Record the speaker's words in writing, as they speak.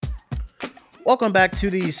Welcome back to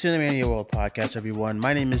the Cinemania World Podcast, everyone.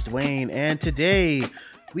 My name is Dwayne, and today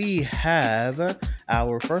we have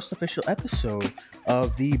our first official episode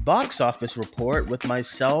of the box office report with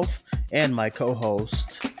myself and my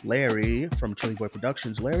co-host Larry from Chili Boy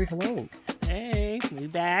Productions. Larry, hello. Hey, we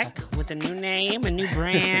back with a new name, a new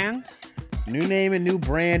brand. New name and new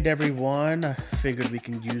brand, everyone. I figured we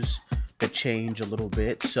can use the change a little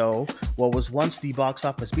bit. So, what was once the Box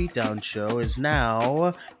Office Beatdown show is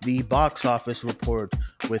now the Box Office Report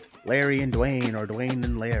with Larry and Dwayne, or Dwayne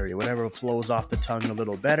and Larry, whatever flows off the tongue a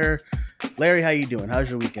little better. Larry, how you doing?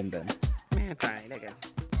 How's your weekend been? Man, fine, I guess.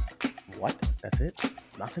 What? That's it?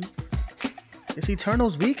 Nothing? It's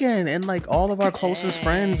Eternals weekend, and like all of our closest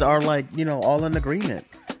friends are like, all in agreement.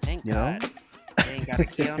 Thank you God. know? They ain't gotta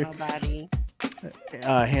kill nobody.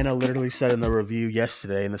 Hannah literally said in the review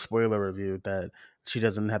yesterday, in the spoiler review, that she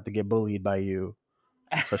doesn't have to get bullied by you,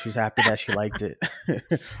 so she's happy that she liked it. Thank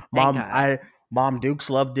Mom, God. Mom Dukes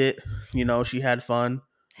loved it. She had fun.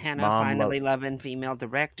 Hannah Mom loved. finally loving female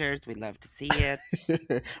directors. We love to see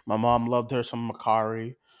it. My mom loved her some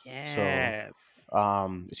Makari. So, Yes.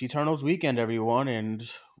 it's Eternals weekend, everyone, and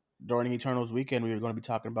during Eternals weekend, we are going to be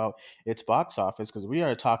talking about its box office because we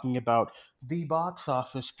are talking about the box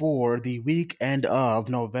office for the weekend of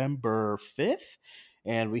November 5th.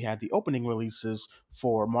 And we had the opening releases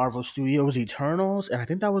for Marvel Studios' Eternals, and I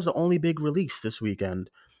think that was the only big release this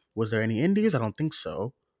weekend. Was there any indies? I don't think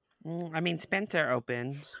so. I mean, Spencer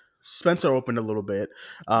opened. Spencer opened a little bit.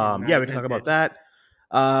 And Yeah, I we can talk about attended. that.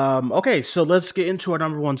 Okay, so let's get into our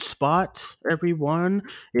number one spot, everyone.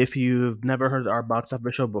 If you've never heard our box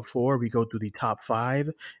office show before, we go through the top five,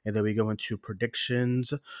 and then we go into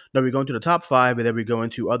predictions. No, we go into the top five, and then we go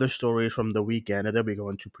into other stories from the weekend, and then we go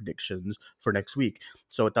into predictions for next week.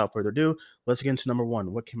 So without further ado, let's get into number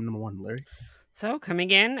one. What came number one, Larry? So,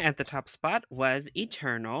 coming in at the top spot was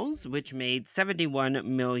Eternals, which made $71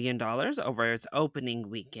 million over its opening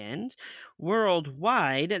weekend.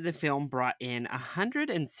 Worldwide, the film brought in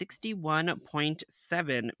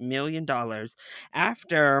 $161.7 million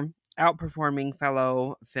after outperforming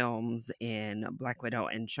fellow films in Black Widow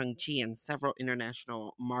and Shang-Chi in several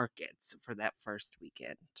international markets for that first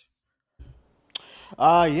weekend.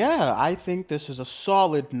 Yeah, I think this is a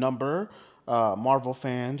solid number. Marvel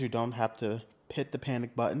fans, you don't have to hit the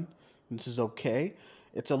panic button. This is okay.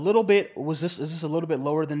 It's a little bit. Is this a little bit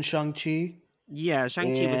lower than Shang Chi? Yeah,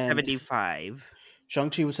 Shang-Chi was And 75. Shang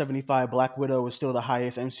Chi was 75. Black Widow was still the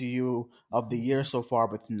highest MCU of the year so far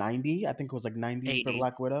with 90. I think it was like 90 for 80.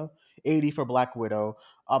 Black Widow, 80 for Black Widow.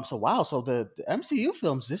 So wow. So the MCU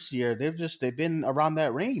films this year they've been around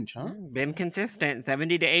that range, huh? Been consistent.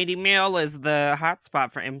 70 to 80 mil is the hot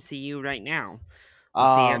spot for MCU right now.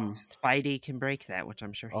 We'll see if Um, Spidey can break that, which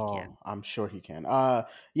I'm sure he Oh, can. I'm sure he can.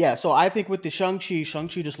 Yeah. So I think with the Shang-Chi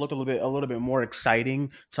just looked a little bit more exciting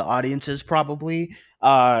to audiences, probably.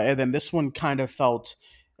 And then this one kind of felt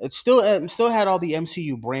it still had all the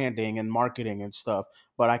MCU branding and marketing and stuff,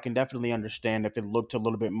 but I can definitely understand if it looked a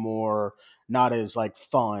little bit more not as like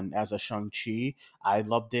fun as a Shang-Chi. I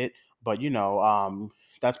loved it, but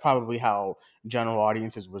that's probably how general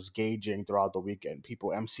audiences was gauging throughout the weekend.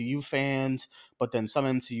 People, MCU fans, but then some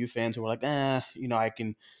MCU fans who were like, I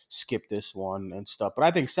can skip this one and stuff. But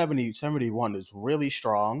I think 71 is really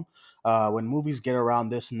strong. When movies get around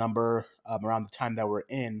this number, around the time that we're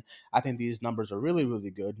in, I think these numbers are really,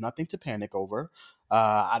 really good. Nothing to panic over.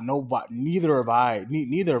 I know, but neither of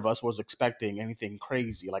us was expecting anything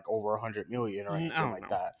crazy like over 100 million or anything Oh like no.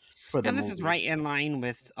 that for the And this is movie. right in line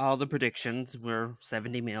with all the predictions. We're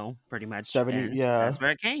 70 mil pretty much, 70, and yeah. that's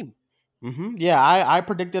where it came. Yeah, I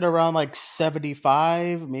predicted around like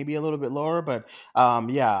 75, maybe a little bit lower, but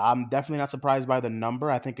yeah, I'm definitely not surprised by the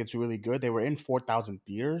number. I think it's really good. They were in 4,000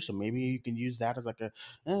 theaters, so maybe you can use that as like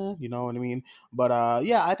you know what I mean? But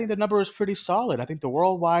yeah, I think the number is pretty solid. I think the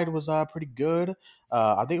worldwide was pretty good.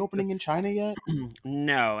 Are they opening in This, China yet?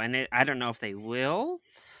 no, and I don't know if they will.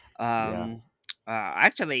 Yeah. Um,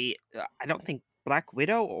 actually, I don't think Black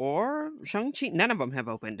Widow or Shang-Chi, none of them have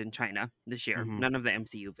opened in China this year. Mhm. None of the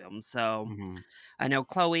MCU films. So Mhm. I know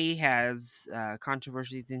Chloe has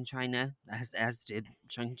controversies in China, as did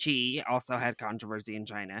Shang-Chi, also had controversy in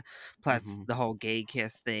China. Plus, Mhm. the whole gay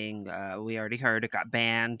kiss thing, we already heard it got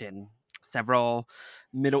banned in several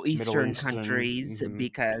Middle Middle Eastern Eastern. countries Mhm.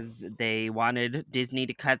 because they wanted Disney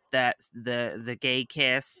to cut the gay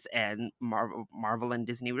kiss, and Marvel and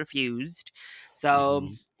Disney refused. So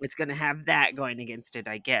Mhm. it's going to have that going against it,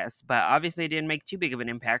 I guess. But obviously, it didn't make too big of an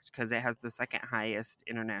impact because it has the second highest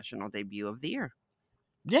international debut of the year.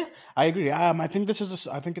 Yeah, I agree. I think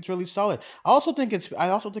I think it's really solid. I also think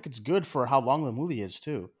it's good for how long the movie is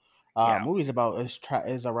too. Yeah. Movie's about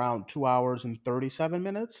is around 2 hours and 37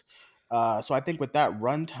 minutes. So I think with that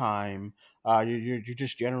runtime, you're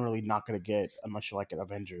just generally not going to get, unless you like it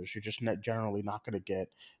Avengers, you're just generally not going to get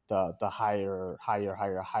the higher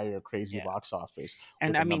crazy Yeah. box office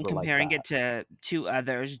And with a I mean, number like comparing that. it to two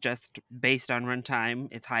others just based on runtime,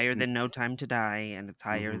 it's higher than No Time to Die and it's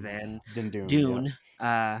higher Mm-hmm. than Then Dune, yeah. Dune.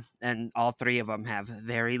 And all three of them have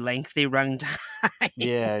very lengthy runtime.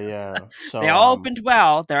 Yeah, yeah. They So all opened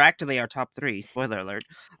well. They're actually our top three. Spoiler alert.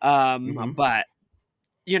 mhm. But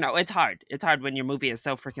it's hard. It's hard when your movie is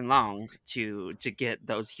so freaking long to get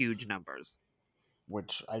those huge numbers.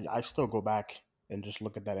 Which I still go back and just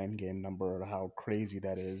look at that end game number, how crazy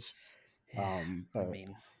that is. Yeah, I But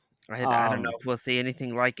mean, I don't know um if we'll see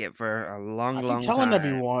anything like it for a long, I keep long telling time.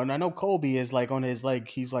 everyone. I know Colby is like on his like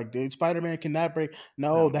he's like, dude, Spider Man can that break?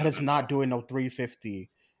 No, No, that no, is no, no. not doing no 350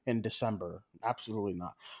 in December. Absolutely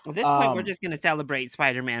not. At this point, we're Um, just gonna celebrate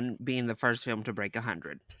Spider-Man being the first film to break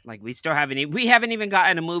 100. Like we still haven't, we haven't even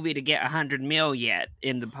gotten a movie to get 100 mil yet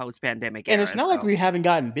in the post-pandemic and it's era. not like So we haven't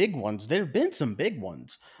gotten big ones. There have been some big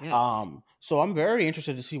ones. yes, So I'm very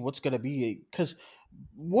interested to see what's gonna be, because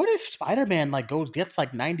what if Spider Man like gets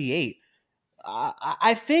like 98?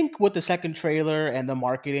 I think with the second trailer and the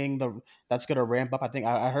marketing, that's gonna ramp up. I think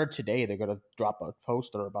I heard today they're gonna drop a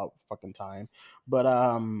poster about fucking time, but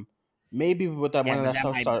maybe with that yeah, one of but that that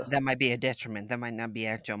stuff might start. that might be a detriment. That might not be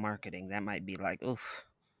actual marketing. That might be like, oof,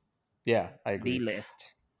 Yeah, I B agree.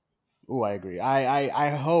 list. Oh, I agree. I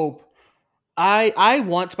hope. I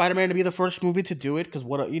want Spider Man to be the first movie to do it, because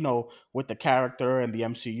with the character and the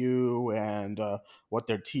MCU and what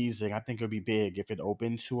they're teasing, I think it would be big if it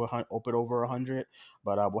opened open over 100.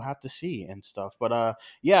 But we'll have to see and stuff. But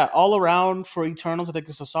yeah, all around for Eternals, I think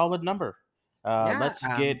it's a solid number. Yeah, Let's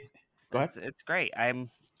get go ahead. it's great. I'm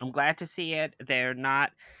glad to see it. They're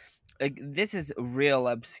not like this is real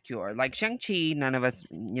obscure. Like Shang-Chi, none of us,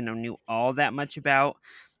 knew all that much about,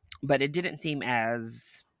 but it didn't seem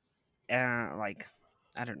as like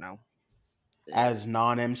I don't know. As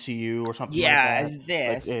non MCU or something like Yeah, that. as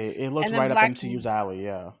Like this. it looked And then right up MCU's alley.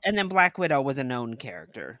 Yeah, Black Widow was a known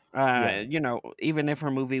character. yeah. Even if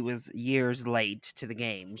her movie was years late to the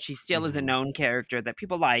game, she still is a Hmm. known character that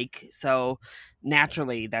people like. So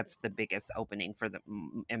naturally, that's the biggest opening for the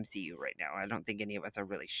MCU right now. I don't think any of us are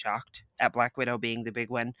really shocked at Black Widow being the big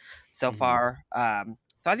one so Hmm. far.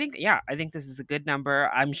 So I think this is a good number.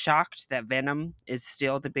 I'm shocked that Venom is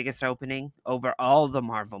still the biggest opening over all the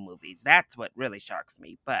Marvel movies. That's what really shocks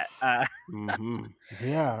me. But Hmm.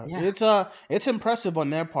 Yeah, yeah. it's impressive on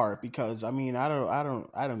their part, because I mean I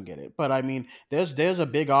don't get it, but I mean there's a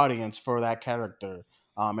big audience for that character,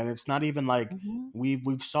 and it's not even like Mhm.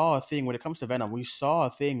 we've saw a thing when it comes to Venom. We saw a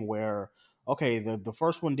thing where, okay, the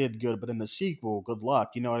first one did good, but then the sequel, good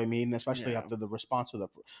luck, you know what I mean? Especially Yeah. after the response of the,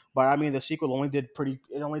 but I mean the sequel only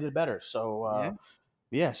did better. So Yeah.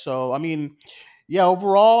 yeah, so I mean, yeah,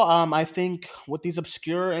 overall, I think what these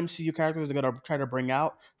obscure MCU characters are gonna try to bring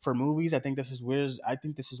out for movies, I think this is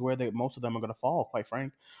where most of them are gonna fall. Quite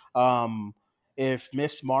frank, if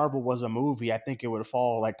Miss Marvel was a movie, I think it would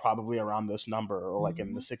fall like probably around this number, or like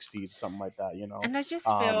in the Mhm. 60s, something like that. And I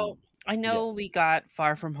just feel Um, I yeah, know we got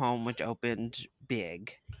Far From Home, which opened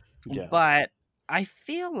big, yeah. but I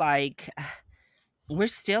feel like we're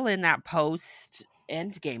still in that post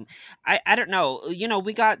end game. I don't know.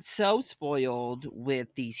 We got so spoiled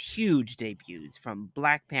with these huge debuts from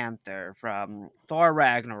Black Panther, from Thor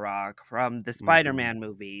Ragnarok, from the Mm-hmm. Spider-Man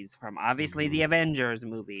movies, from obviously the Mm-hmm. Avengers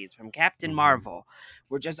movies, from Captain Mm-hmm. Marvel.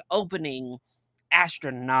 We're just opening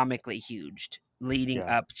astronomically huge leading Yeah,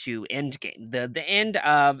 up to Endgame, the end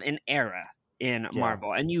of an era in yeah.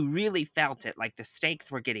 Marvel. And you really felt it. Like the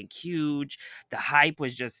stakes were getting huge, the hype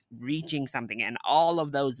was just reaching something, and all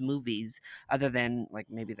of those movies, other than like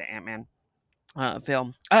maybe the Ant-Man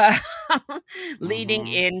film, leading Mm-hmm.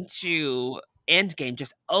 into Endgame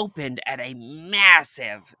just opened at a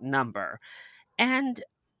massive number. And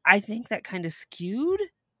I think that kind of skewed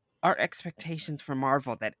our expectations for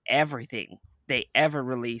Marvel that everything they ever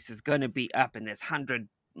release is going to be up in this 100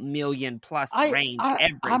 million plus range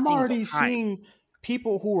every I'm single already time. seeing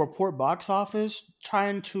people who report box office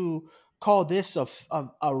trying to call this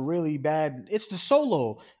a really bad. It's the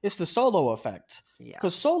Solo effect, Yeah.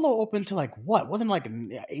 because Solo opened to like what, wasn't like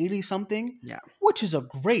 80 something, Yeah. which is a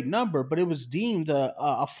great number, but it was deemed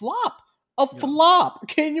a flop. A Yeah. flop.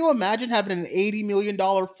 Can you imagine having an $80 million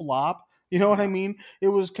flop? You know what Yeah. I mean? It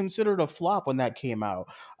was considered a flop when that came out.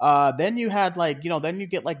 Then you had like, then you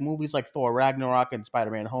get like movies like Thor Ragnarok and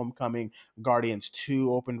Spider Man Homecoming. Guardians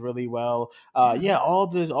 2 opened really well. Yeah. Yeah, all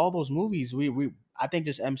those movies, we I think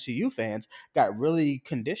just MCU fans got really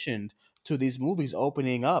conditioned to these movies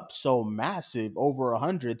opening up so massive over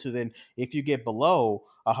 100 to then if you get below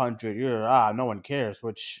 100 you're no one cares,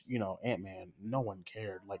 which Ant-Man, no one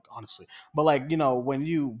cared, like, honestly. But like, when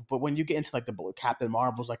you get into like the Captain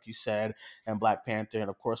Marvels, like you said, and Black Panther, and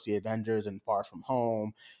of course the Avengers and Far From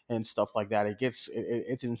Home and stuff like that,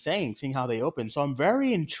 it's insane seeing how they open. So I'm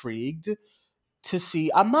very intrigued to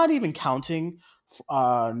see. I'm not even counting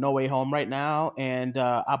No Way Home right now, and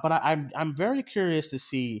but I'm very curious to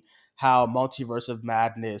see how Multiverse of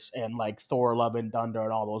Madness and like Thor: Love and Thunder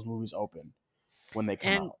and all those movies open when they come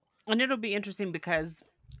And out. it'll be interesting because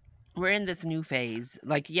we're in this new phase.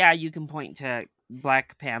 Like, yeah, you can point to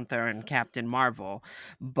Black Panther and Captain Marvel,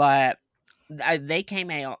 but they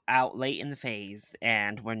came out late in the phase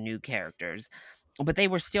and were new characters. But they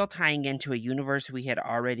were still tying into a universe we had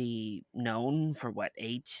already known for what,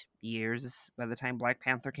 8 years by the time Black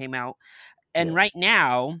Panther came out. And Yeah. right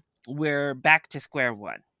now, we're back to square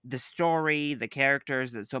one. The story, the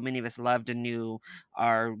characters that so many of us loved and knew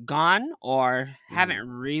are gone or Hmm. haven't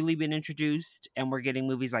really been introduced. And we're getting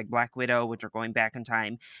movies like Black Widow, which are going back in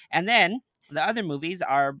time. And then the other movies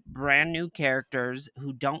are brand new characters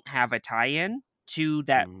who don't have a tie in to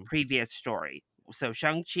that Hmm. previous story. So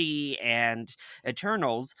Shang-Chi and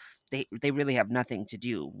Eternals, they really have nothing to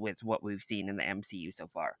do with what we've seen in the MCU so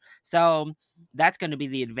far. So that's going to be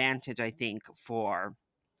the advantage, I think, for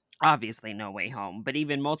obviously No Way Home, but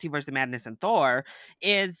even Multiverse of Madness and Thor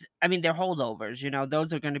is, I mean, they're holdovers.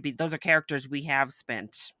 Those are going to be, those are characters we have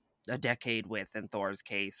spent a decade with in Thor's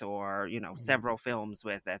case, or, Hmm. several films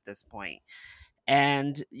with at this point.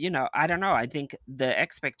 And, I don't know. I think the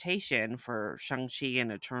expectation for Shang-Chi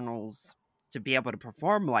and Eternals to be able to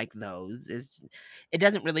perform like those is, it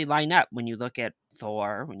doesn't really line up when you look at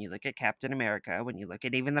Thor, when you look at Captain America, when you look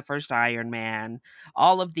at even the first Iron Man.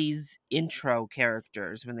 All of these intro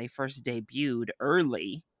characters, when they first debuted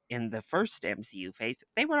early in the first MCU phase,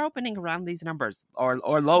 they were opening around these numbers or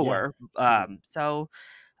Yeah. lower. Hmm. So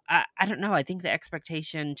I don't know. I think the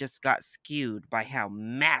expectation just got skewed by how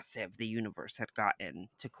massive the universe had gotten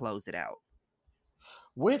to close it out.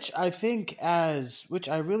 Which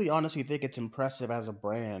I really honestly think it's impressive as a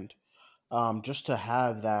brand, just to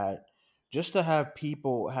have that, just to have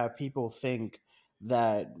people think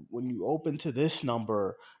that when you open to this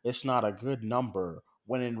number it's not a good number,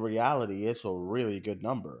 when in reality it's a really good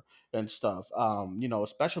number and stuff.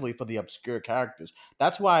 Especially for the obscure characters.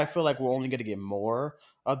 That's why I feel like we're only going to get more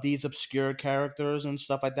of these obscure characters and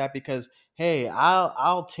stuff like that, because hey,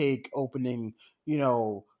 I'll take opening, you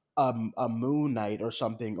know a Moon Knight or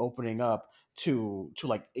something opening up to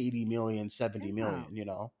like 80 million, 70 Yeah. million,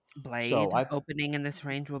 so Blade I opening in this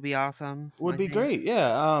range will be awesome, would I be think. great.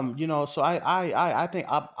 Yeah. So I think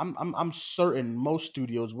I'm certain most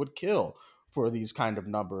studios would kill for these kind of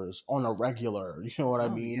numbers on a regular. You know what I Oh,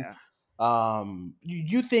 mean? yeah.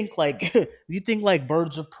 You think like you think like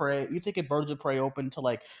Birds of Prey? You think if Birds of Prey open to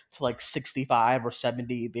like 65 or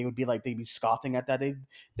 70, they'd be scoffing at that.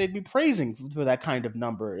 They'd be praising for that kind of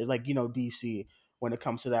number. Like DC when it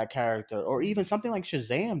comes to that character, or even something like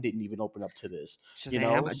Shazam didn't even open up to this.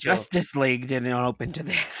 Shazam, So Justice League didn't open to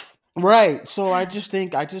this. right. So I just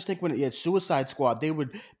think when Suicide Squad,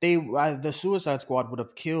 the Suicide Squad would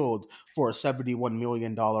have killed for a $71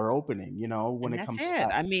 million opening. When And it that's comes it.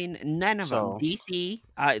 I mean, none of them. so DC,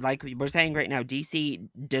 like we're saying right now, DC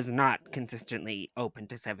does not consistently open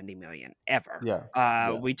to 70 million ever. yeah,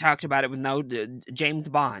 yeah. We talked about it with James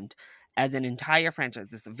Bond as an entire franchise.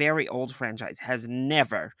 This very old franchise has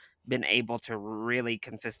never been able to really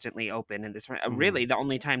consistently open in this. Hmm. Really, the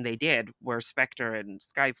only time they did were Spectre and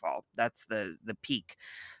Skyfall. That's the peak.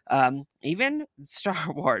 Even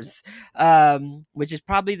Star Wars, which is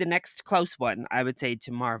probably the next close one, I would say,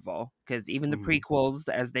 to Marvel, because even the Hmm. prequels,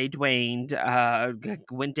 as they waned,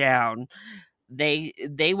 went down,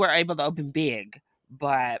 they were able to open big,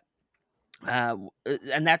 but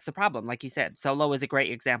and that's the problem. Like you said, Solo is a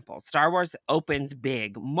great example. Star Wars opens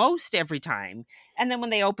big most every time, and then when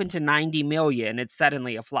they open to 90 million, it's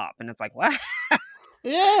suddenly a flop, and it's like, what?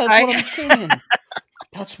 Yeah, that's what I, I'm saying.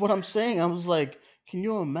 That's what I'm saying. I was like, can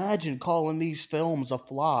you imagine calling these films a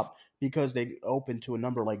flop because they open to a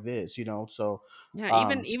number like this? So, yeah,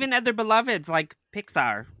 even um, even other beloveds like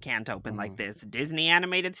Pixar can't open like mhm. this. Disney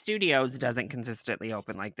Animated Studios doesn't consistently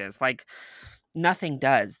open like this. Like, nothing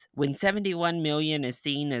does. When 71 million is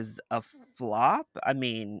seen as a flop, I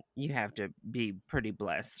mean, you have to be pretty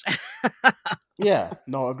blessed. Yeah,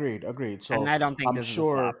 no, agreed, agreed. And So I don't think I'm this is a flop.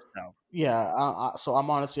 sure. So, Yeah, so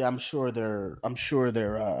I'm sure they're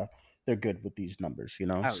good with these numbers.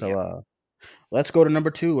 oh So yeah. let's go to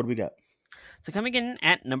number two. What do we got? So coming in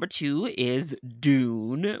at number 2 is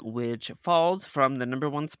Dune, which falls from the number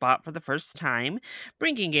 1 spot for the first time,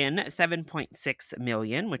 bringing in 7.6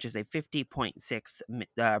 million, which is a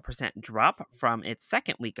 50.6% drop from its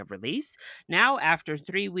second week of release. Now, after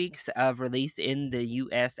 3 weeks of release in the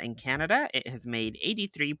US and Canada, it has made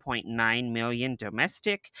 83.9 million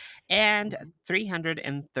domestic and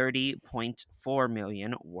 330.4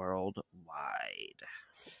 million worldwide.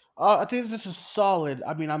 I think this is solid.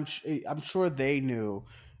 I mean, I'm sure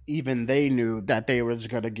even they knew that they was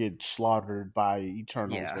gonna get slaughtered by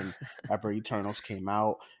Eternals Yeah. whenever Eternals came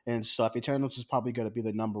out and stuff. Eternals is probably gonna be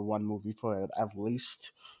the number one movie for at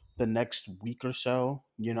least the next week or so.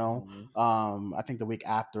 Mhm. I think the week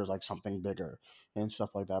after is like something bigger and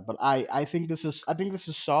stuff like that. But I think this is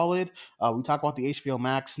solid. We talk about the HBO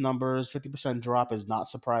Max numbers. 50% drop is not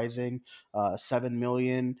surprising. 7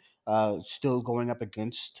 million still going up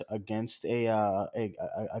against against an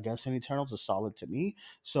Eternals is solid to me.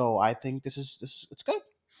 So I think this it's good,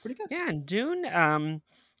 pretty good. Yeah, and Dune,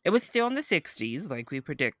 it was still in the 60s, like we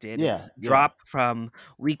predicted. Yeah, It's yeah. dropped from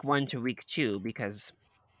week 1 to week 2 because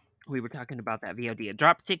we were talking about that VOD. It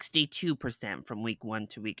dropped 62% from week 1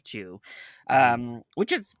 to week 2, Mhm.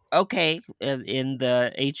 which is okay in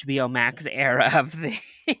the HBO Max era of things.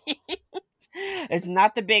 It's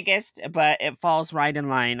not the biggest, but it falls right in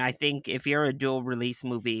line. I think if you're a dual release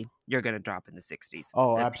movie, you're gonna drop in the 60s.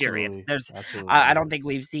 Oh, Period. absolutely, There's, I absolutely. don't think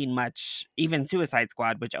we've seen much. Even Suicide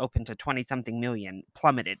Squad, which opened to 20 something million,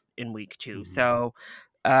 plummeted in week 2. Hmm. So,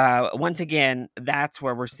 once again, that's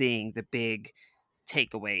where we're seeing the big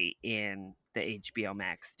takeaway in the HBO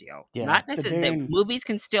Max deal. Yeah, Not the necessarily that Dane. movies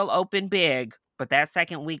can still open big, but that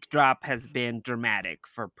second week drop has been dramatic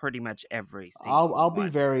for pretty much every single I'll be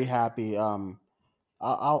one. very happy. I'll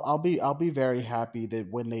be very happy that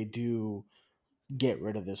when they do get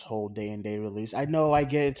rid of this whole day and day release. I know I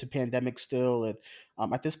get it's a pandemic still, and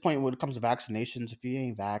at this point when it comes to vaccinations, if you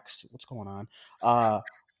ain't vaxxed, what's going on? Uh,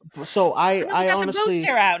 so Well, we I got the booster honestly,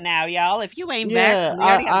 out now, y'all. If you ain't vaxxed yeah, and we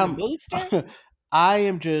already have the booster,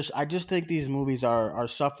 I just think these movies are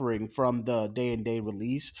suffering from the day and day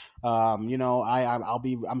release. I'm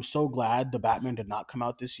so glad the Batman did not come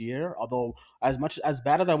out this year. Although as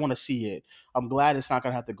bad as I want to see it, I'm glad it's not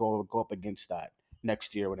gonna have to go up against that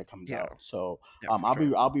next year when it comes yeah, out. So yeah, for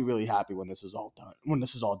sure. I'll be really happy when this is all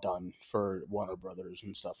done for Warner Brothers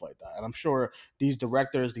and stuff like that. And I'm sure these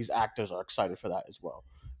directors, these actors are excited for that as well.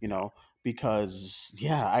 You Yeah, know, because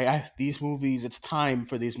yeah, these movies. It's time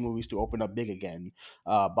for these movies to open up big again.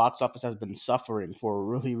 Box office has been suffering for a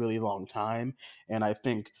really long time, and I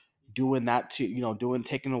think doing that to doing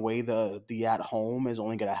taking away the at home is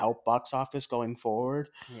only going to help box office going forward.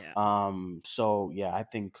 yeah. So yeah, I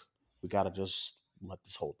think we got to just let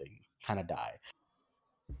this whole thing kind of die.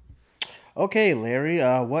 Okay, Larry,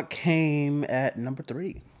 what came at number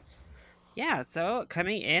three? Yeah, so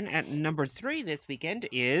coming in at number 3 this weekend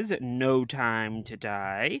is No Time to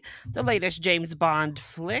Die. The latest James Bond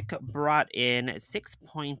flick brought in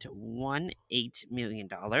 $6.18 million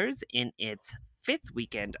in its fifth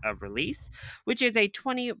weekend of release, which is a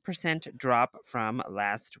 20% drop from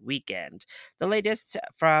last weekend. The latest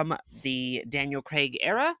from the Daniel Craig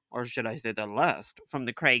era, or should I say the last from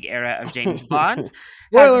the Craig era of James Bond, has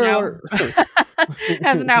Spoiler now alert.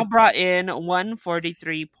 has now brought in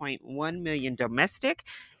 143.1 million domestic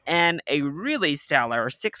and a really stellar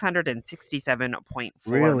 $667.4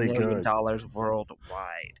 Really million good. dollars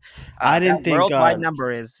worldwide. I That didn't think worldwide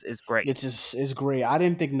number is great. it's just is great. I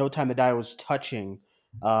didn't think No Time to Die was touching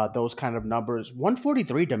those kind of numbers.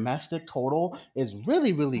 143 domestic total is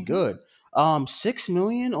really Mhm. good. 6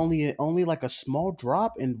 million, only like a small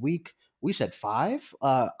drop in week. We said five.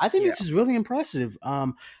 I think Yeah, this is really impressive.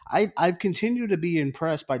 I've continued to be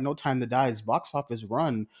impressed by No Time to Die's box office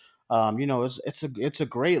run. It's a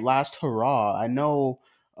great last hurrah. I know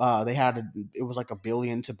it was like a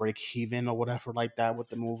billion to break even or whatever like that with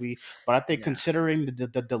the movie, but I think yeah. considering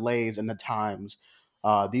the delays and the times,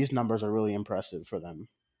 these numbers are really impressive for them.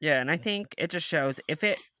 Yeah, and I think it just shows if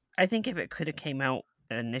it I think if it could have came out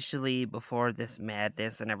initially before this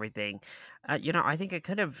madness and everything, I think it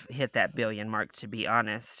could have hit that billion mark, to be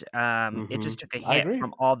honest. It Hmm. just took a I hit agree.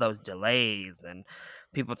 from all those delays and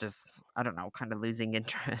people just, I don't know, kind of losing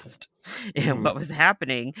interest in Hmm. what was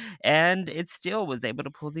happening, and it still was able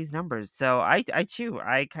to pull these numbers. So I too,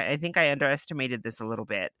 I think I underestimated this a little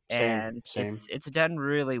bit, Same, and same. it's done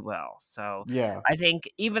really well. So Yeah, I think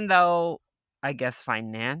even though I guess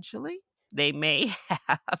financially, they may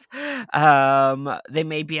they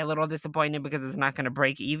may be a little disappointed because it's not gonna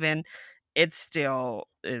break even. It still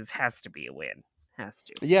has to be a win. Has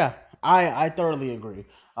to. yeah. I thoroughly agree.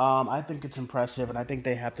 I think it's impressive, and I think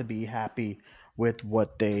they have to be happy with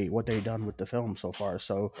what they done with the film so far.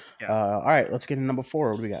 So, Yeah. all right, let's get to number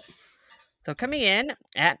four. What do we got? So coming in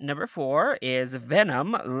at number 4 is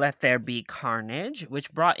Venom: Let There Be Carnage,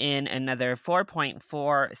 which brought in another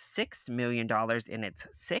 $4.46 million in its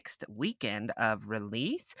sixth weekend of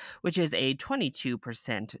release, which is a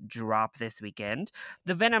 22% drop this weekend.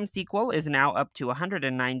 The Venom sequel is now up to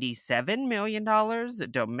 $197 million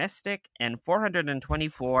domestic and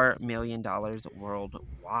 $424 million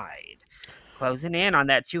worldwide. Closing in on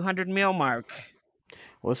that 200 mil mark.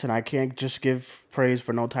 Listen, I can't just give praise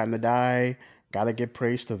for No Time to Die. Gotta give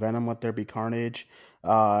praise to Venom. Let There Be Carnage.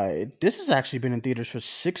 This has actually been in theaters for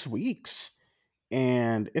 6 weeks,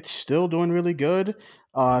 and it's still doing really good.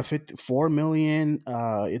 4 million.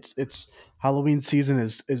 It's Halloween season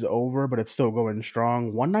is over, but it's still going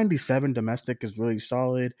strong. 197 domestic is really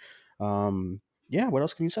solid. Yeah, what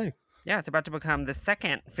else can you say? Yeah, it's about to become the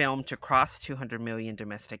second film to cross 200 million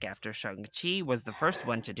domestic after Shang-Chi was the first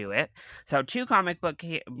one to do it. So, two comic book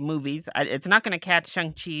movies. It's not going to catch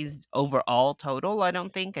Shang-Chi's overall total, I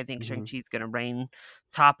don't think. I think Hmm. Shang-Chi's going to reign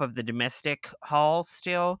top of the domestic haul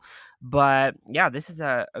still. But yeah, this is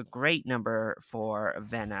a great number for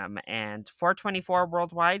Venom. And 424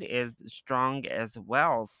 worldwide is strong as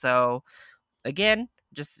well. So, again,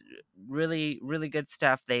 just really really good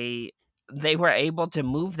stuff. They were able to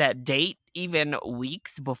move that date even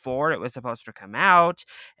weeks before it was supposed to come out,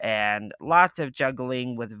 and lots of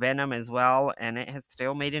juggling with Venom as well, and it has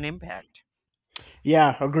still made an impact.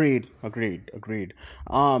 Yeah, agreed.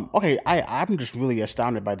 Okay, I'm just really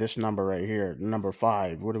astounded by this number right here, number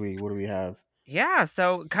five. What do we have? Yeah,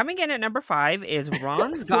 so coming in at number 5 is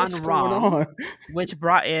Ron's Gone What's going Wrong, on? which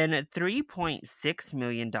brought in $3.6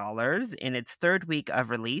 million in its third week of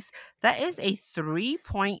release. That is a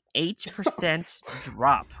 3.8%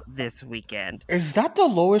 drop this weekend. Is that the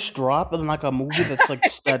lowest drop in like a movie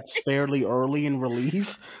that's that's fairly early in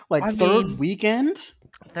release? Like I third mean, weekend?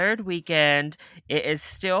 third weekend, it is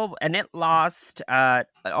still, and it lost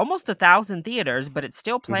almost 1,000 theaters, but it's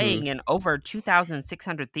still Hmm. playing in over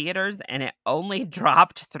 2,600 theaters, and it only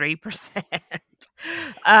dropped 3%.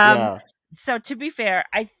 um Yeah, so to be fair,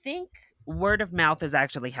 I think word of mouth is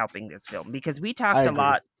actually helping this film, because we I talked a agree.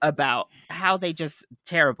 lot about how they just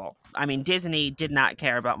terrible. I mean, Disney did not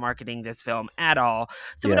care about marketing this film at all.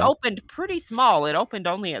 So it Yeah. opened pretty small. It opened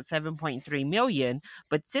only at 7.3 million,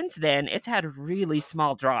 but since then it's had really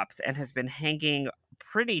small drops and has been hanging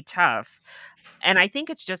pretty tough. And I think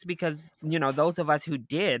it's just because, those of us who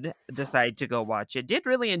did decide to go watch it did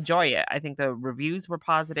really enjoy it. I think the reviews were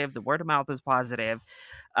positive, the word of mouth is positive.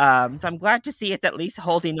 So I'm glad to see it's at least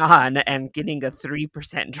holding on and getting a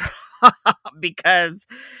 3% drop because,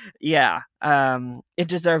 yeah, it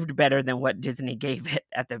deserved better than what Disney gave it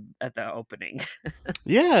at the opening.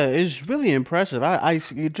 Yeah, it's really impressive.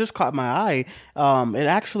 It just caught my eye. It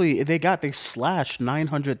actually they slashed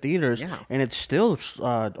 900 theaters, Yeah. and it still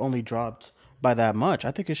only dropped by that much.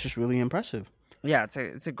 I think it's just really impressive. Yeah,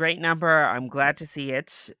 it's a great number. I'm glad to see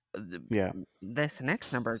it. Yeah. This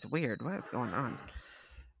next number is weird. What is going on?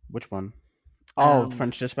 Which one? Oh, Um,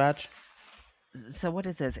 French Dispatch. so what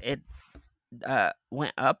is this? It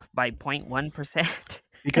went up by 0.1%.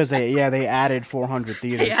 Because they added 400 They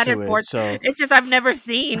theaters added to it. four. So It's just I've never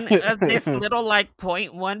seen this little like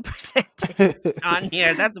 0.1 percentage on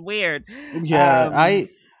here. That's weird. yeah, Um, I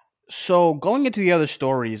so going into the other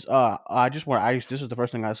stories, I just want I this is the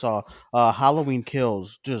first thing I saw. Halloween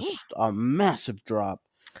Kills, ooh, just a massive drop,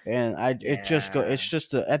 and it's yeah,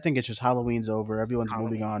 just I think it's just Halloween's over. Everyone's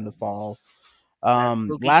moving on to Halloween. fall. The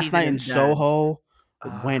spooky Last season night is in done. Soho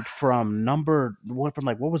Ugh, went from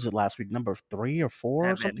like what was it last week, number 3 or 4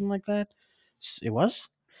 or 7. something like that. It was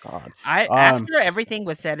God. I Um, After everything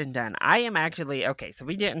was said and done, I am actually okay. So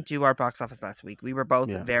we didn't do our box office last week. We were both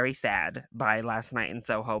yeah, very sad by last night in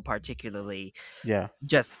Soho, particularly. yeah.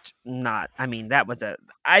 Just not. I mean, that was a.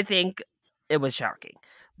 I think it was shocking,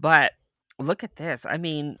 but look at this. I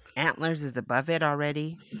mean, Antlers is above it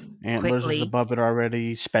already Antlers is quickly. above it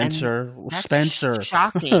already. And that's Spencer.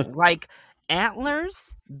 shocking. Like,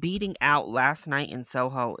 Antlers beating out Last Night in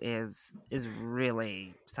Soho is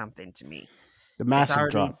really something to me. The It's massive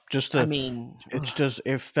already, drop. Just I to mean, it's ugh, just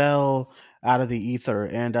it fell out of the ether.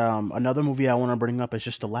 And another movie I want to bring up is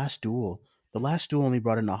just The Last Duel. The Last Duel only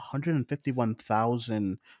brought in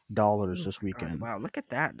dollars Oh this my god, weekend. wow, look at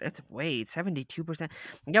that. That's way 72%.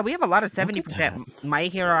 Yeah, we have a lot of Look at 70%. that. My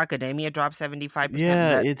Hero Academia dropped 75%,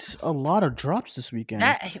 Yeah, but it's a lot of drops this weekend.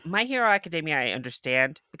 that My Hero Academia I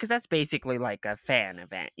understand because that's basically like a fan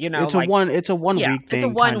event, It's a one yeah, week it's a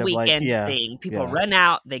thing, kind one of like, weekend yeah, thing. People yeah, run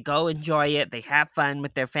out, they go enjoy it, they have fun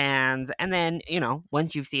with their fans, and then,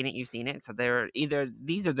 once you've seen it, you've seen it. So they're either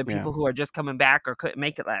these are the yeah, people who are just coming back or couldn't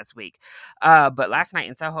make it last week. But last night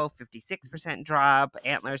in Soho, 56% drop,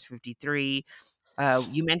 Antlers 53.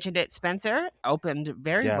 You mentioned it, Spencer opened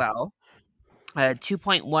very yeah, well.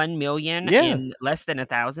 2.1 million yeah. in less than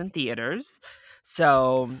 1,000 theaters.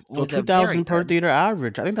 So So was a very 2,000 per good. theater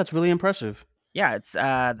average. I think that's really impressive. Yeah, it's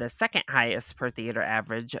the second highest per theater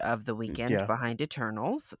average of the weekend Yeah. behind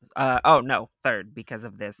Eternals. Oh no, third because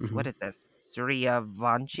of this. Hmm. What is this? Surya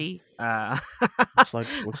Vanchi.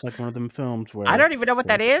 Looks like one of them films I where, don't even know what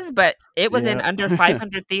that like, is, but it was in yeah. under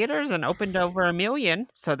 500 theaters and opened over 1 million.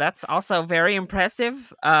 So that's also very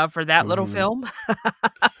impressive for that little Hmm. film.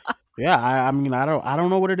 Yeah, I mean, I don't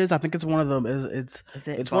know what it is. I think it's one of them. Is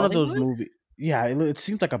it It's one of those Bollywood? movie. Yeah, it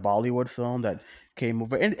seems like a Bollywood film that came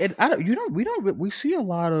over, and I don't. You don't. We don't. We see a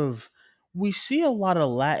lot of. We see a lot of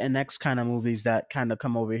Latinx kind of movies that kind of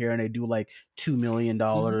come over here and they do like $2 million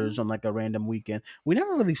Mhm. on like a random weekend. We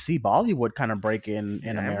never really see Bollywood kind of break in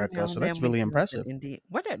Yeah, every America, now so and then that's we really get like an impressive. indie.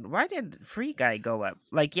 Why did Free Guy go up?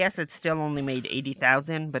 Like, yes, it still only made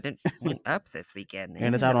 80,000, but it went up this weekend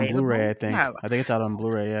And it's and out on Blu-ray, available. I Yeah, think. I think it's out on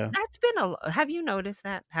Blu-ray. Yeah, that's been have you noticed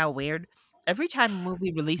that? How weird. Every time a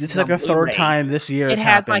movie this is releases like on a third Blu-ray, time this year it it's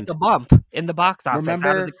has like happened. a bump in the box office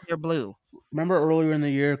out of the Remember clear blue. Remember earlier in the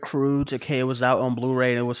year, Crew Decay was out on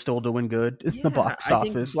Blu-ray and it was still doing good in the Yeah, box I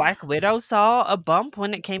think office. Black Widow saw a bump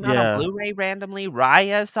when it came out on Yeah, Blu-ray randomly.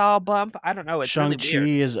 Raya saw a bump. I don't know. It's really Shang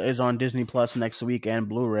weird. Chi is on Disney Plus next week and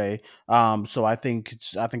Blu-ray. So I think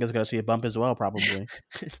it's gonna see a bump as well, probably.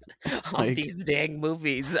 All Like, these dang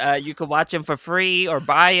movies. You could watch them for free or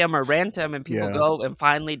buy them or rent them, and people yeah, go and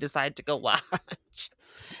finally decide to go watch.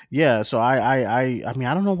 yeah. So I mean,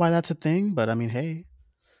 I don't know why that's a thing, but I mean, hey,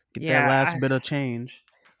 get that Yeah. last bit of change.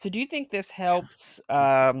 So, do you think this helps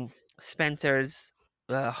Spencer's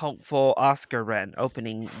hopeful Oscar run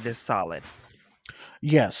opening this solid?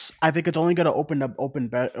 Yes, I think it's only gonna open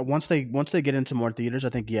better once they get into more theaters. I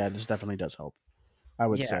think, yeah, this definitely does help. I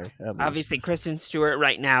would Yeah. say at least. Obviously, Kristen Stewart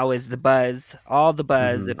right now is the buzz, all the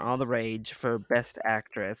buzz Hmm. and all the rage for Best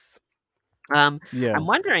Actress. Um, Yeah. I'm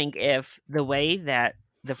wondering if the way that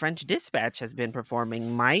the French Dispatch has been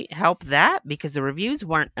performing might help that because the reviews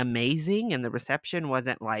weren't amazing and the reception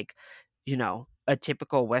wasn't like, a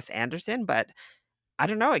typical Wes Anderson, but I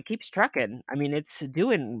don't know, it keeps trucking. I mean, it's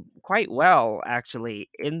doing quite well actually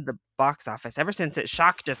in the box office ever since it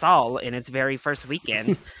shocked us all in its very first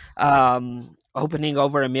weekend, opening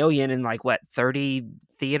over 1 million in like what 30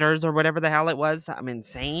 theaters or whatever the hell it was. I'm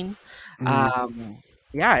insane. Mhm. Um,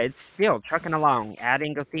 yeah, it's still trucking along,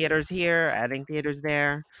 adding theaters here, adding theaters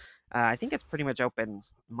there. I think it's pretty much open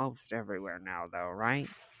most everywhere now, though, right?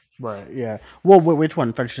 Right. Yeah. Well, which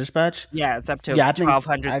one? French Dispatch? Yeah, it's up to Yeah,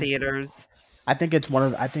 1,200 theaters. I think it's one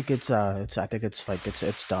of. I think it's like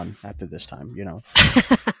it's done after this time. You know.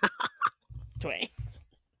 Twain.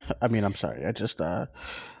 I mean, I'm sorry. I just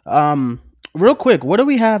um real quick. What do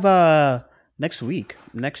we have next week?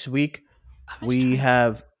 Next week I was we trying.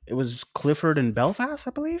 have it was Clifford and Belfast,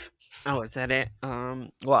 I believe. Oh, is that it?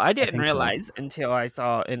 Well, I I didn't think so. realize until I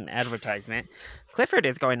saw an advertisement. Clifford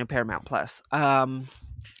is going to Paramount Plus.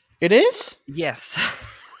 It is. Yes.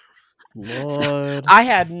 So Lord. I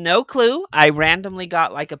had no clue. I randomly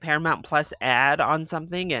got like a Paramount Plus ad on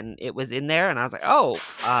something and it was in there and I was like, "Oh,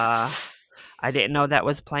 I didn't know that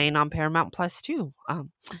was playing on Paramount Plus too."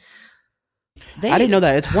 I didn't They know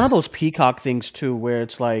that. It's one of those Peacock things too, where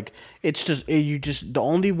it's like you just the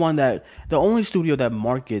only studio that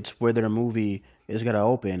markets where their movie is gonna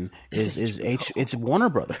open is is H. HBO. It's Warner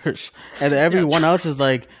Brothers, and Yeah. everyone else is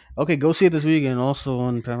like, okay, go see it this weekend, also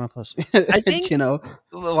on Paramount Plus. I think You know.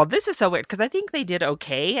 well, this is so weird because I think they did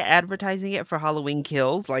okay advertising it for Halloween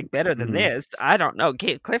Kills, like better than Mhm. this. I don't know.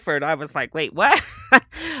 Clifford, I was like, wait, what?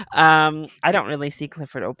 I don't really see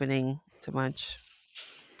Clifford opening too much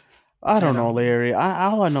I don't at know, all. Larry.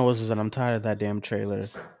 All I know is that I'm tired of that damn trailer.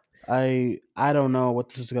 I don't know what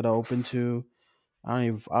this is gonna open to. I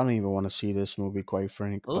don't even want to see this movie, quite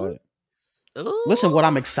frank. Ooh, But listen, what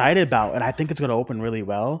I'm ooh. excited about, and I think it's going to open really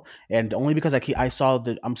well, and only because I saw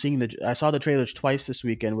the trailers twice this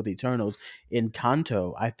weekend with Eternals in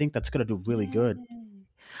Kanto. I think that's going to do really good. Yay.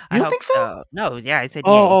 I You don't hope think so? so. No, yeah, I said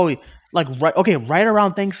yay. Like right, okay, right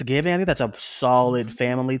around Thanksgiving. I think that's a solid Mhm.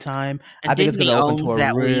 family time. I And think it's going Disney to open to owns a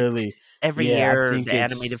that week. really, every Yeah, I year think the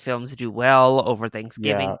it's animated films do well over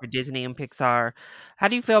Thanksgiving yeah, for Disney and Pixar. How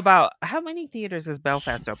do you feel about how many theaters is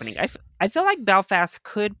Belfast opening? I feel like Belfast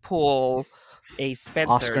could pull a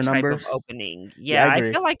Spencer Oscar type of numbers. opening. Yeah, I Yeah, I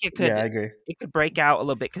agree. feel like Yeah, I agree. it could break out a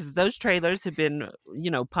little bit because those trailers have been,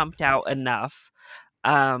 pumped out enough.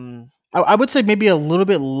 Um, I would say maybe a little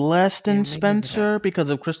bit less yeah, than maybe a little bit. Spencer because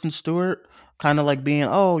of Kristen Stewart, kind of like being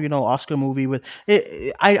Oscar movie with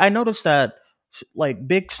it. I noticed that like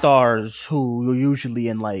big stars who are usually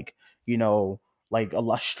in like you know like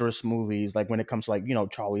illustrious movies, like when it comes to like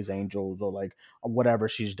Charlie's Angels or like whatever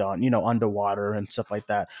she's done, Underwater and stuff like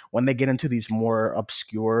that. When they get into these more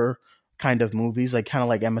obscure kind of movies, like kind of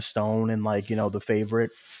like Emma Stone and like The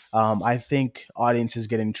Favorite, I think audiences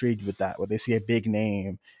get intrigued with that, where they see a big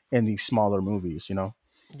name in these smaller movies.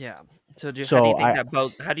 Yeah. So how do you So think I that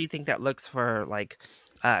how do you think that looks for like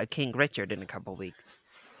King Richard in a couple weeks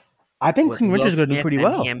I think with King Will Richard's gonna do Smith pretty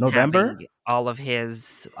and well. him November. having all of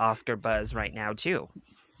his Oscar buzz right now too?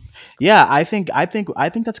 Yeah, I think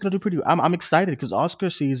that's gonna do pretty. I'm excited because Oscar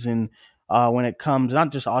season, when it comes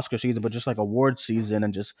not just Oscar season, but just like award season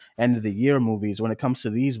and just end of the year movies. When it comes to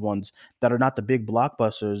these ones that are not the big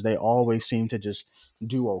blockbusters, they always seem to just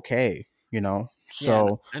do okay. Yeah,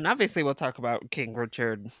 So and obviously we'll talk about King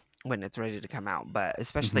Richard when it's ready to come out, but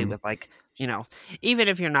especially mhm, with like, you know, even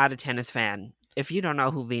if you're not a tennis fan, if you don't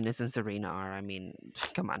know who Venus and Serena are, I mean,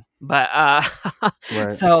 come on. But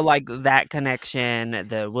right, so like that connection,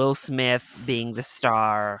 the Will Smith being the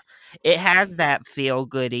star, it has that feel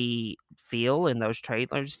goody feel in those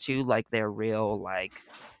trailers too, like they're real like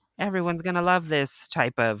everyone's gonna love this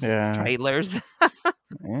type of yeah, trailers.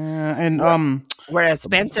 yeah, and Whereas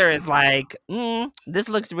Spencer is like, this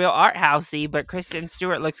looks real art housey, but Kristen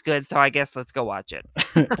Stewart looks good, so I guess let's go watch it.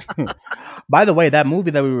 By the way, that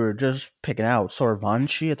movie that we were just picking out,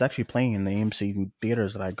 Sorvanchi, it's actually playing in the AMC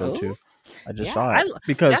theaters that I go Oh, to. I just yeah, saw it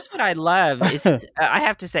because that's what I love. I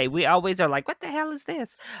have to say, we always are like, what the hell is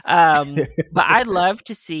this? But I love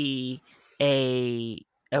to see a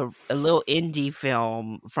a little indie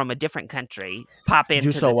film from a different country pop do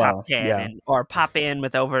into so the top well. 10 Yeah. and or pop in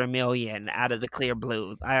with over 1 million out of the clear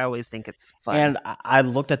blue. I always think it's fun. And I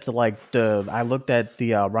looked at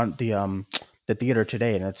the theater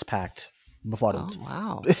today and it's packed, befuddled. Oh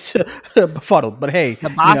wow. It's befuddled. But hey, The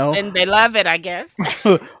Boston, they love it, I guess.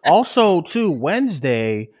 also too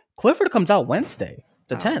Wednesday, Clifford comes out Wednesday,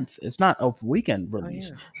 the Oh. 10th. It's not a weekend Oh,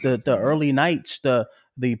 release. yeah. The You're right. early nights, the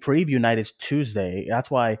preview night is Tuesday.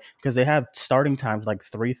 That's why, because they have starting times like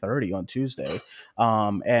 3:30 on Tuesday,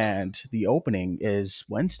 and the opening is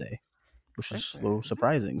Wednesday, which is a little Clifford.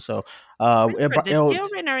 surprising. So, Clifford, the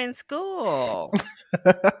children are in school.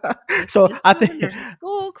 so The I children think are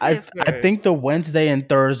school, I Clifford. think the Wednesday and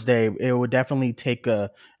Thursday it would definitely take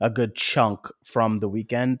a good chunk from the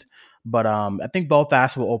weekend, but I think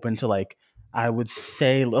Belfast will open to like I would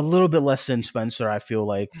say a little bit less than Spencer. I feel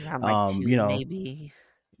like Around like um you 2, know maybe.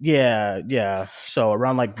 yeah, so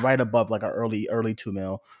around like right above like a early 2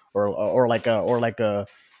 mil or like a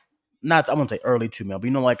not I won't say early 2 mil,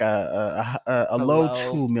 but like a low Below.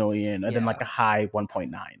 2 million and then like Yeah. a high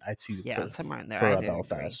 1.9. I'd see Yeah, for somewhere in there. for I a do agree.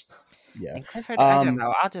 Belfast. Yeah. And Clifford, I don't Um.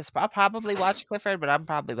 know. I'll probably watch Clifford, but I'm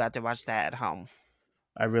probably about to watch that at home.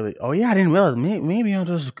 I really. Oh yeah, I didn't realize. Maybe I'll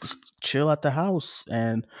just chill at the house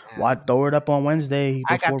and Yeah. watch. Throw it up on Wednesday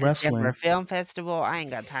I got before this Denver wrestling. Film Festival. I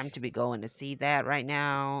ain't got time to be going to see that right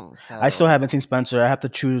now. I still So, haven't seen Spencer. I have to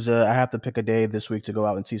choose. I have to pick a day this week to go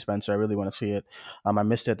out and see Spencer. I really want to see it. I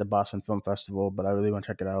missed it at the Boston Film Festival, but I really want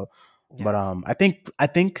to check it out. But yeah. I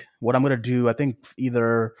think what I'm gonna do. I think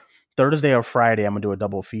either Thursday or Friday I'm gonna do a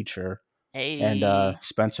double feature and Hey.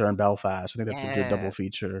 Spencer and Belfast. I think that's a good double Yeah.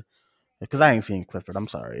 feature because I ain't seen Clifford. I'm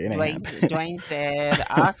sorry, it ain't happening. Dwayne said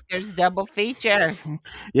Oscars double feature.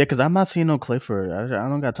 Yeah, because I'm not seeing no Clifford. I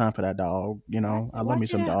don't got time for that dog. I love me Watch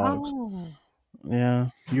it some at dogs. home. Yeah,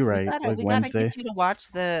 you're right. Like We gotta Wednesday. get you to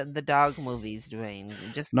watch the dog movies,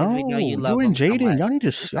 Dwayne. Just because we know you No, love you and them so Jaden, much,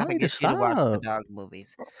 we y'all gotta need to get you to watch the stop. dog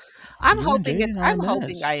movies. You and Jaden are a I'm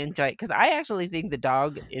hoping mess. I enjoy it because I actually think the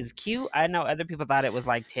dog is cute. I know other people thought it was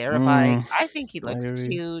like terrifying. Mm, I think he I looks hear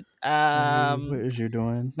you. cute. I hear you. What is you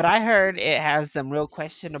doing? But I heard it has some real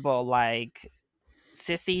questionable like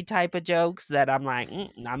sissy type of jokes that I'm like, I'm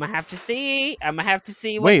gonna have to see. I'm gonna have to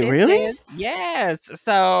see what Wait, this really? is. Yes,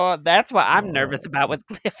 so that's what I'm nervous about Lord, with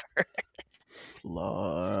Clifford.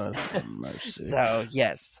 Lord have mercy. So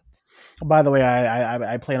yes, By the way,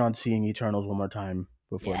 I plan on seeing Eternals one more time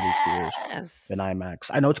before it leaves theaters yes. in IMAX.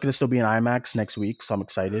 I know it's gonna still be in IMAX next week, so I'm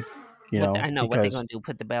excited. I know what they're Because gonna do.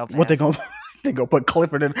 Put the what they Belfast. going They go put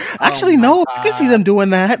Clifford in. Oh Actually, my no, I can see god. them doing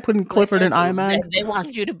that, putting Clifford in Clifford, IMAX. they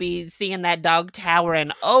want you to be seeing that dog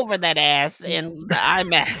towering over that ass in the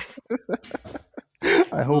IMAX.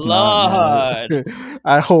 I hope not, man. Lord.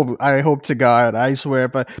 I hope to God. I swear,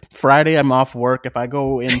 but Friday I'm off work. If I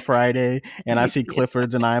go in Friday and I see Yeah.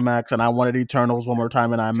 Clifford's in IMAX and I wanted Eternals one more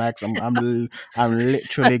time in IMAX, I'm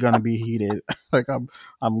literally gonna be heated. Like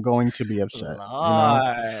I'm going to be upset. You know.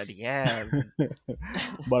 Lord, yes.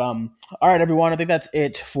 But all right, everyone. I think that's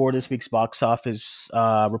it for this week's box office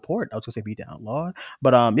report. I was gonna say beat down, Lord,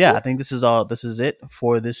 but yeah, I think this is all. This is it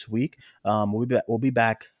for this week. We'll be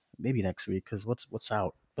back maybe next week because what's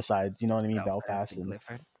out besides what I mean, Belfast Belfast, and and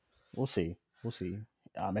Clifford. we'll see, we'll see.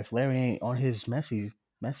 If Larry ain't on his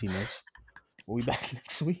messiness, we'll be back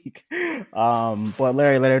next week. But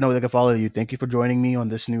Larry, let her know they can follow you. Thank you for joining me on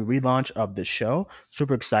this new relaunch of the show.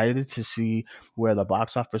 Super excited to see where the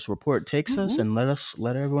box office report takes us, Mhm. and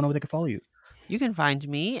let everyone know where they can follow you. You can find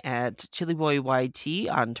me at Chili Boy YT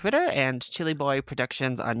on Twitter and Chili Boy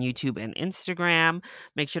Productions on YouTube and Instagram.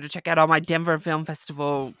 Make sure to check out all my Denver Film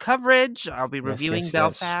Festival coverage. I'll be Yes, reviewing yes, yes.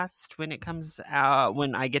 Belfast when it comes out,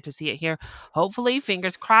 when I get to see it here. Hopefully,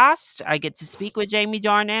 fingers crossed, I get to speak with Jamie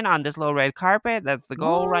Dornan on this little red carpet. That's the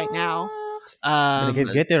goal right now. What? Better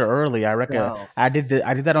Um, get there early. I reckon so I did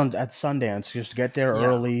that on at Sundance. Just get there yeah,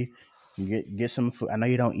 early. Get some food. I know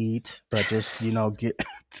you don't eat, but just get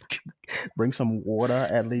bring some water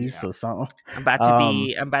at least yeah. or something. I'm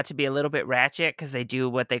about to be a little bit ratchet because they do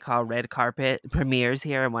what they call red carpet premieres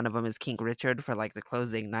here, and one of them is King Richard for like the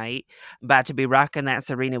closing night. I'm about to be rocking that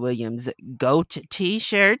Serena Williams goat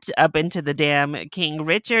T-shirt up into the damn King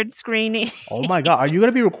Richard screening. Oh my god, are you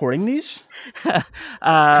gonna be recording these?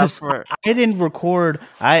 Because For I didn't record.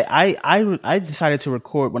 I decided to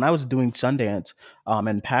record when I was doing Sundance.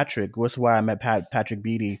 And Patrick was where I met Patrick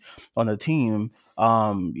Beatty on the team.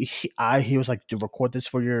 He was like to record this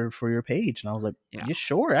for your page, and I was like, yeah, yeah,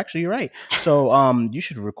 sure. Actually, you're right. So you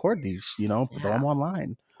should record these. Put yeah. them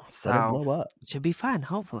online. Let it So blow up. it should be fun.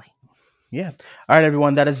 Hopefully, Yeah. All right,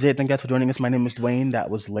 everyone. That is it. Thank you guys for joining us. My name is Dwayne. That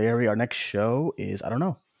was Larry. Our next show is I don't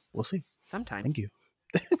know. We'll see. sometime. Thank you.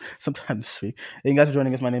 Sometime this week. Thank you guys for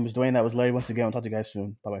joining us. My name is Dwayne. That was Larry once again. I'll talk to you guys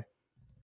soon. Bye bye.